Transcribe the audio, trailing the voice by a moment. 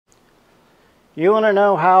You want to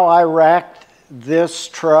know how I racked this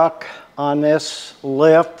truck on this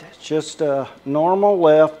lift? It's just a normal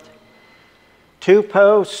lift,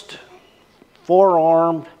 2-post,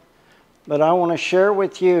 4-armed, but I want to share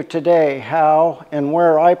with you today how and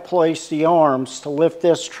where I place the arms to lift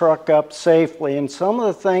this truck up safely and some of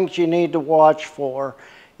the things you need to watch for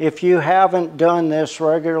if you haven't done this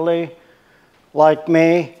regularly like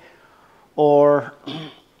me, or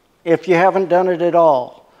if you haven't done it at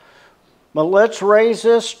all. But let's raise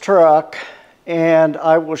this truck and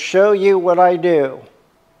I will show you what I do.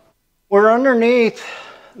 We're underneath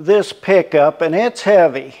this pickup and it's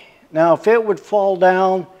heavy. Now if it would fall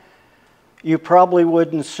down, you probably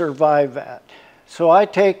wouldn't survive that. So I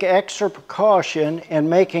take extra precaution in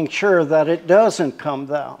making sure that it doesn't come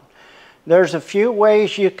down. There's a few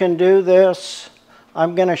ways you can do this.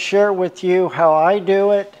 I'm going to share with you how I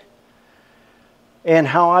do it and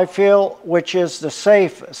how I feel which is the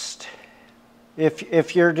safest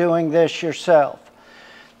if you're doing this yourself.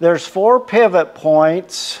 There's 4 pivot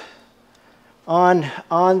points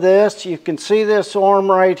on this. You can see this arm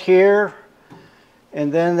right here,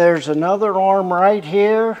 and then there's another arm right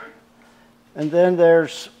here, and then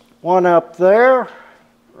there's one up there,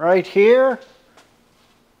 right here,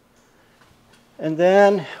 and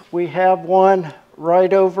then we have one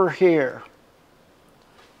right over here.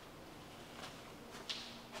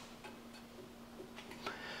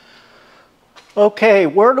 Okay,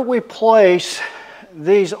 where do we place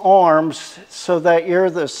these arms so that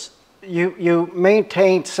you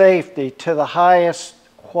maintain safety to the highest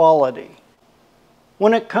quality?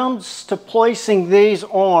 When it comes to placing these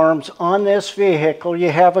arms on this vehicle, you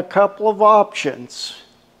have a couple of options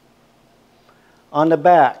on the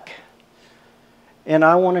back. And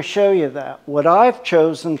I want to show you that. What I've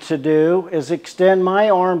chosen to do is extend my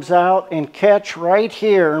arms out and catch right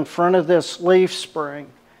here in front of this leaf spring,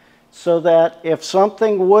 so that if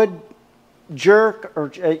something would jerk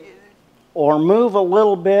or move a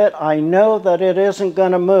little bit, I know that it isn't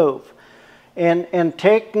going to move. And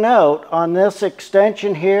take note, on this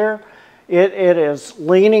extension here, it is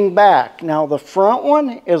leaning back. Now the front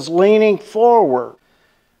one is leaning forward.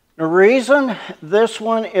 The reason this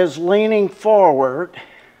one is leaning forward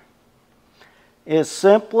is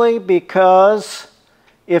simply because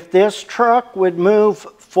if this truck would move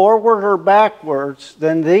forward or backwards,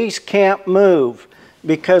 then these can't move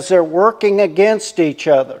because they're working against each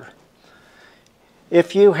other.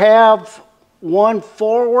 If you have one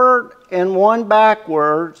forward and one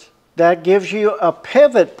backwards, that gives you a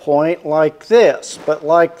pivot point like this. But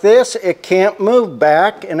like this, it can't move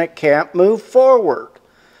back and it can't move forward.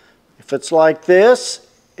 If it's like this,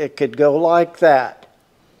 it could go like that.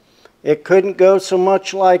 It couldn't go so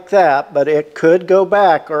much like that, but it could go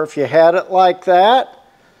back. Or if you had it like that,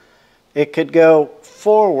 it could go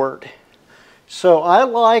forward. So I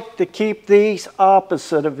like to keep these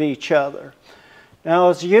opposite of each other. Now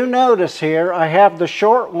as you notice here, I have the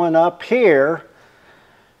short one up here,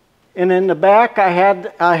 and in the back I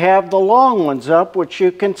have the long ones up, which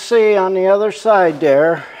you can see on the other side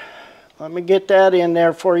there. Let me get that in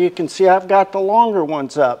there for you. You can see I've got the longer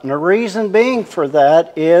ones up. And the reason being for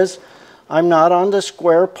that is I'm not on the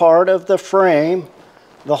square part of the frame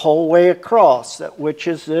the whole way across, which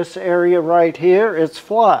is this area right here. It's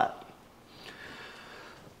flat.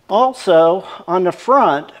 Also, on the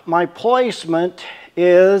front, my placement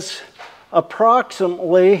is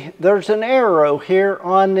approximately, there's an arrow here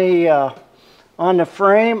on the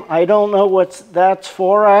frame. I don't know what that's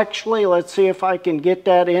for actually. Let's see if I can get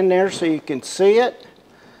that in there so you can see it.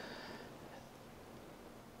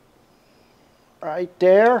 Right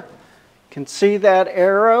there. You can see that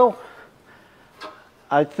arrow.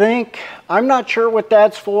 I'm not sure what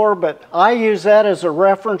that's for, but I use that as a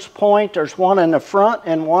reference point. There's one in the front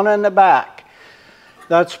and one in the back.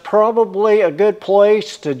 That's probably a good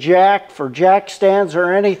place to jack for jack stands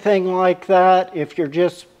or anything like that if you're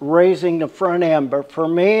just raising the front end. But for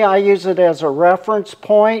me, I use it as a reference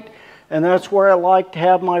point, and that's where I like to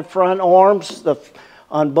have my front arms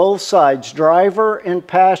on both sides, driver and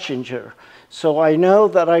passenger. So I know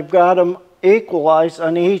that I've got them equalized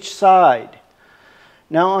on each side.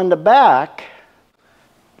 Now on the back,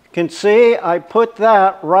 you can see I put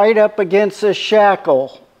that right up against this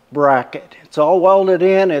shackle bracket. It's all welded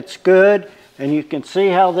in, it's good, and you can see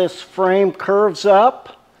how this frame curves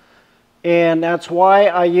up, and that's why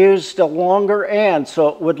I used a longer end so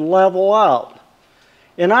it would level out.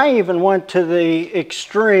 And I even went to the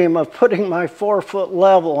extreme of putting my 4-foot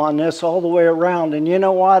level on this all the way around, and you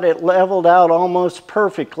know what? It leveled out almost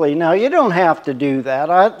perfectly. Now you don't have to do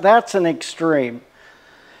that. That's an extreme.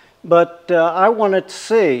 But I wanted to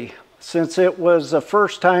see, since it was the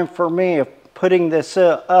first time for me of putting this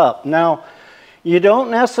up. Now, you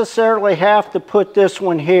don't necessarily have to put this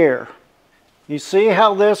one here. You see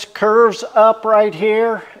how this curves up right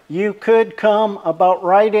here? You could come about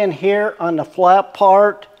right in here on the flat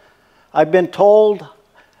part. I've been told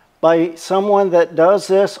by someone that does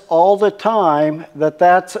this all the time that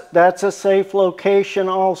that's a safe location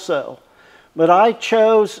also. But I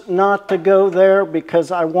chose not to go there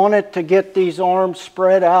because I wanted to get these arms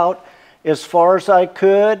spread out as far as I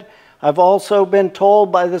could. I've also been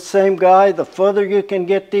told by the same guy, the further you can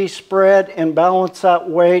get these spread and balance that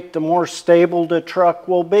weight, the more stable the truck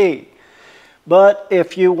will be. But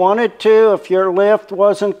if you wanted to, if your lift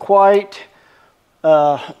wasn't quite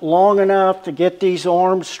long enough to get these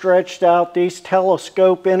arms stretched out, these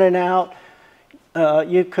telescope in and out,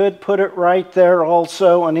 you could put it right there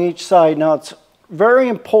also on each side. Now it's very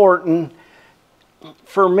important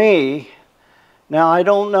for me. Now I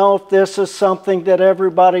don't know if this is something that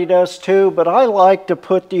everybody does too, but I like to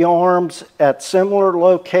put the arms at similar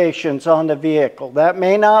locations on the vehicle. That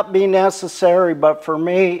may not be necessary, but for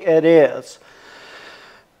me it is.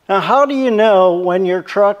 Now how do you know when your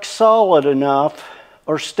truck's solid enough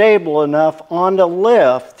or stable enough on the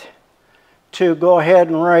lift to go ahead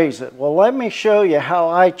and raise it? Well, let me show you how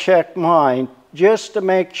I check mine just to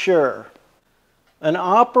make sure. In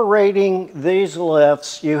operating these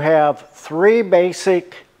lifts, you have 3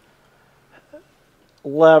 basic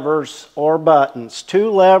levers or buttons,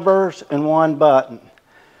 2 levers and 1 button.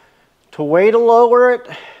 To way to lower it,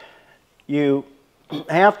 you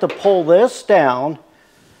have to pull this down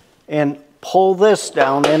and pull this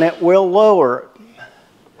down and it will lower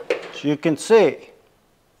it, as you can see.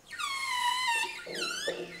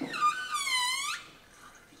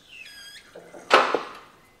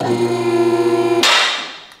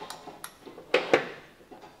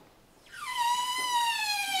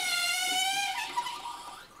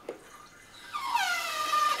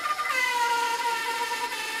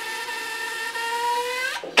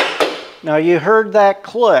 Now you heard that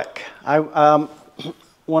click.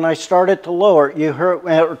 When I started to lower it, you heard,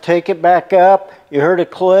 or take it back up, you heard a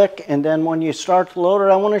click, and then when you start to load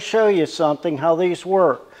it, I want to show you something, how these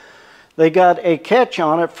work. They got a catch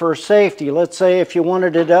on it for safety. Let's say if you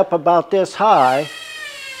wanted it up about this high,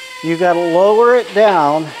 you got to lower it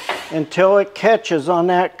down until it catches on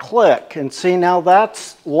that click. And see, now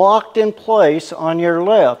that's locked in place on your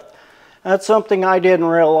lift. That's something I didn't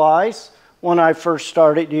realize when I first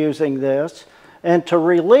started using this. And to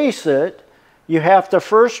release it, you have to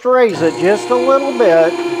first raise it just a little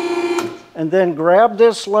bit and then grab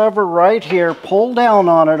this lever right here, pull down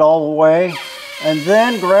on it all the way, and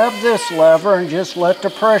then grab this lever and just let the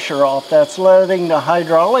pressure off. That's letting the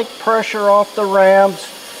hydraulic pressure off the rams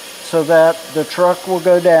so that the truck will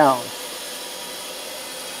go down.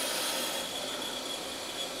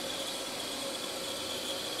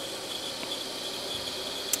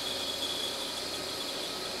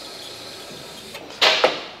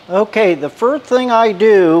 Okay, the first thing I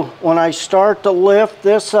do when I start to lift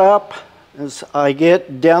this up is I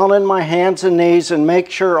get down in my hands and knees and make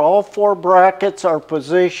sure all 4 brackets are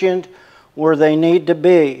positioned where they need to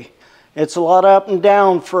be. It's a lot up and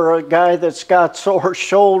down for a guy that's got sore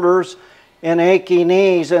shoulders and achy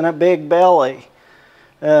knees and a big belly.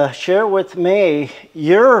 Share with me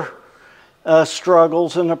your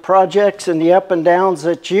struggles and the projects and the up and downs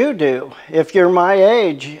that you do. If you're my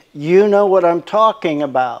age, you know what I'm talking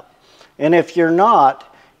about. And if you're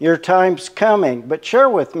not, your time's coming. But share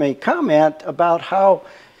with me, comment about how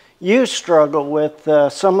you struggle with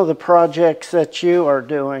some of the projects that you are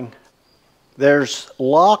doing. There's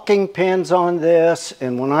locking pins on this,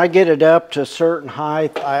 and when I get it up to a certain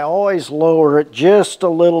height, I always lower it just a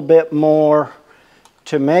little bit more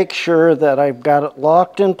to make sure that I've got it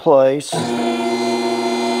locked in place.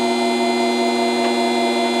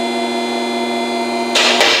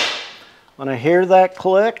 When I hear that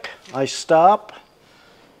click, I stop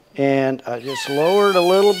and I just lower it a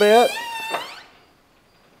little bit.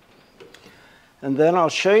 And then I'll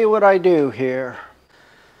show you what I do here.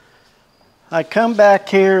 I come back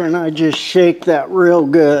here and I just shake that real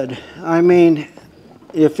good. I mean,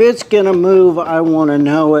 if it's gonna move, I wanna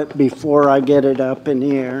know it before I get it up in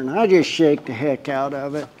the air. And I just shake the heck out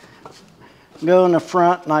of it. Go in the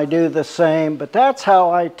front and I do the same, but that's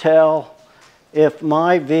how I tell if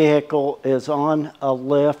my vehicle is on a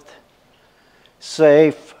lift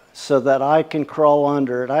safe so that I can crawl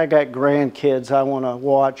under it. I got grandkids I wanna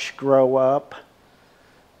watch grow up,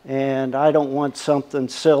 and I don't want something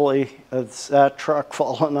silly as that truck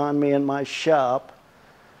falling on me in my shop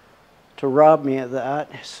to rob me of that.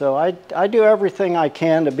 So I do everything I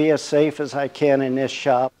can to be as safe as I can in this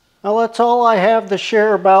shop. Well, that's all I have to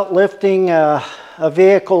share about lifting a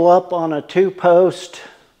vehicle up on a 2-post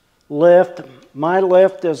lift. My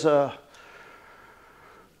lift is a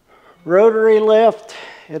rotary lift.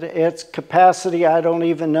 Its capacity, I don't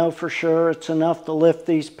even know for sure. It's enough to lift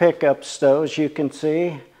these pickups though, as you can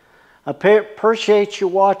see. I appreciate you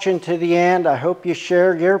watching to the end. I hope you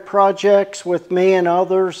share your projects with me and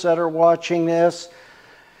others that are watching this.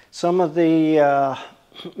 Some of the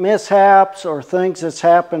mishaps or things that's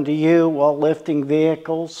happened to you while lifting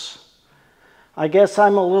vehicles. I guess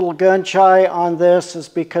I'm a little gun shy on this is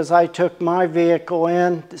because I took my vehicle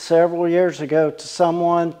in several years ago to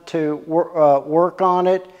someone to work on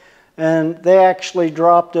it, and they actually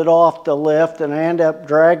dropped it off the lift, and I ended up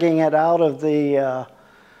dragging it out of the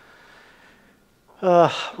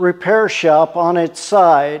repair shop on its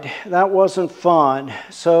side. That wasn't fun.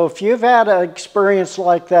 So if you've had an experience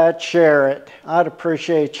like that, share it. I'd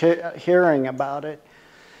appreciate hearing about it.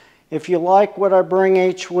 If you like what I bring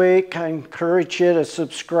each week, I encourage you to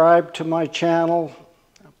subscribe to my channel.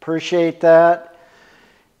 Appreciate that.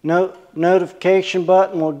 Notification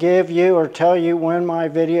button will give you or tell you when my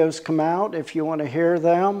videos come out if you want to hear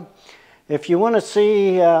them. If you want to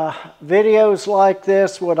see videos like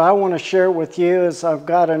this, what I want to share with you is I've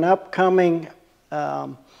got an upcoming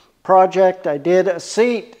project. I did a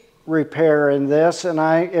seat repair in this, and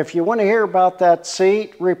if you want to hear about that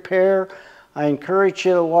seat repair, I encourage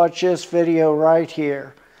you to watch this video right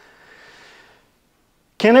here.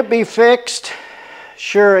 Can it be fixed?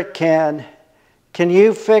 Sure it can. Can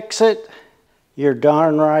you fix it? You're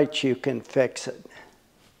darn right you can fix it.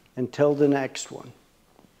 Until the next one.